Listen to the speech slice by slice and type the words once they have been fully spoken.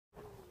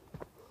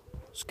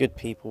it's good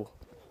people.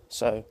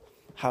 So,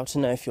 how to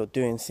know if you're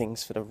doing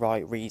things for the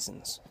right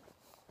reasons.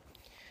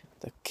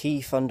 The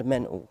key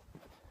fundamental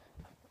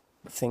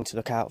thing to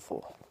look out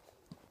for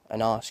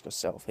and ask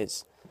yourself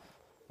is,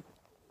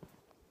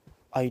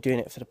 are you doing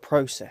it for the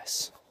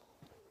process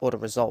or the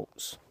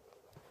results?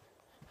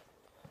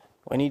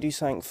 When you do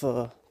something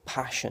for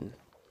passion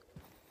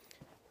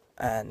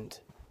and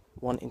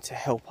wanting to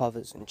help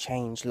others and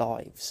change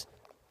lives,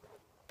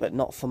 but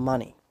not for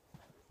money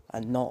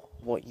and not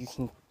what you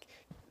can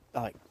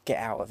get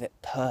out of it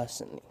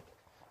personally,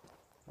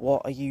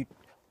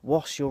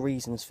 what's your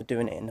reasons for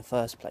doing it in the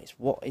first place?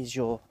 What is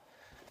your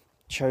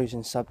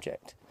chosen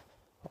subject?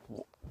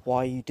 Why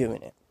are you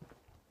doing it?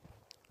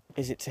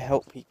 Is it to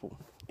help people?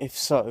 If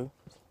so,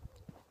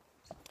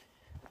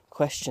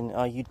 question,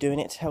 are you doing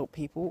it to help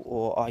people,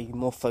 or are you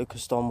more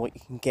focused on what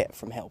you can get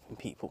from helping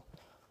people?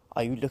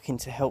 Are you looking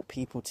to help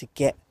people to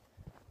get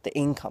the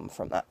income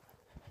from that?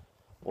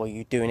 Or are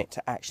you doing it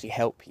to actually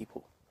help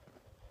people?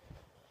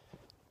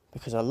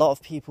 Because a lot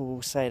of people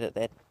will say that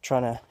they're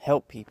trying to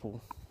help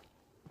people,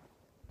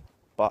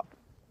 but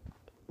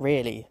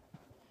really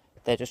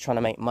they're just trying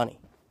to make money.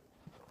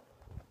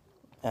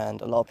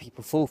 And a lot of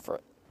people fall for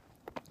it.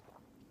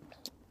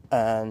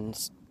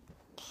 And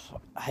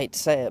I hate to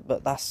say it,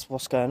 but that's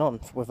what's going on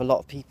with a lot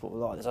of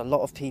people. There's a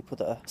lot of people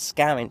that are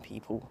scamming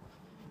people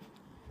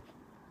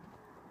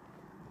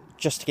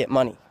just to get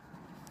money.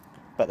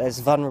 But there's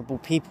vulnerable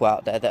people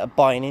out there that are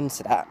buying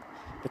into that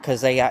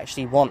because they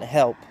actually want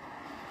help,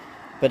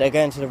 but they're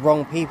going to the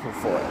wrong people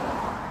for it.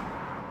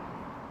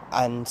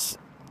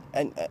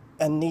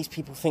 And these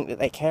people think that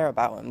they care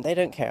about them. They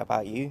don't care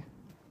about you.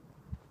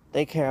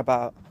 They care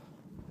about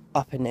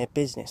upping their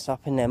business,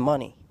 upping their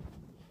money.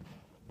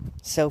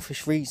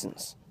 Selfish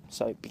reasons.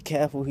 So be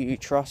careful who you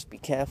trust, be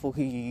careful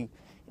who you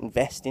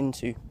invest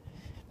into,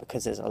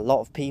 because there's a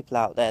lot of people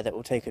out there that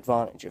will take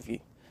advantage of you.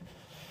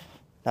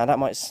 Now that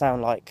might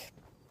sound like,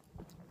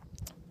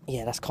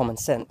 yeah, that's common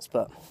sense,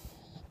 but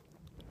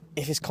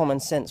if it's common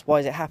sense,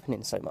 why is it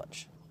happening so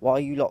much? Why are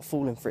you lot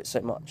falling for it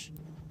so much?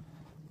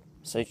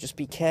 So just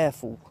be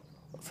careful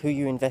of who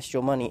you invest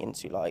your money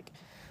into. Like,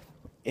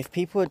 if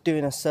people are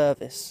doing a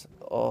service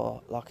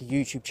or like a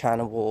YouTube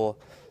channel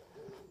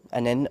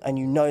and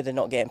you know they're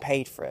not getting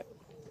paid for it,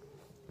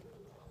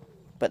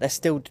 but they're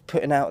still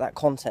putting out that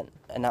content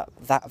and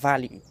that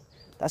value,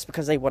 that's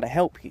because they want to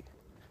help you.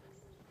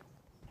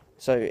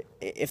 So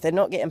if they're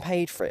not getting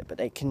paid for it, but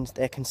they're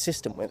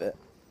consistent with it,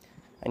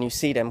 and you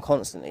see them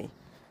constantly,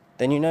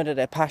 then you know that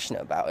they're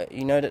passionate about it.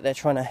 You know that they're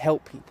trying to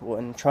help people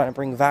and trying to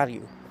bring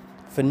value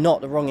for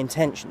not the wrong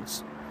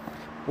intentions.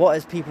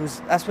 That's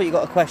what you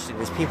got to question,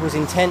 is people's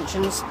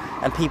intentions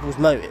and people's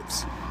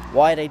motives.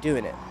 Why are they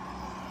doing it?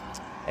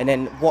 And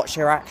then watch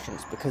their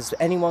actions, because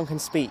anyone can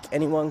speak,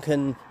 anyone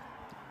can, do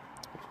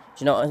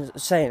you know what I'm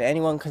saying?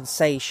 Anyone can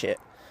say shit,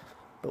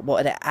 but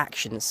what are their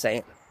actions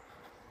saying?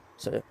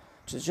 So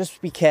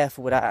just be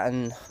careful with that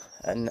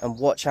and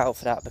watch out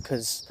for that,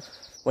 because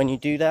when you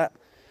do that,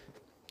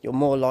 you're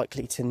more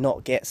likely to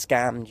not get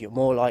scammed. You're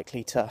more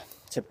likely to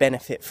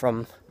benefit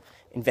from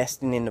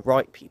investing in the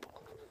right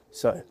people.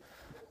 So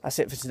that's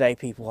it for today,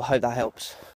 people. I hope that helps.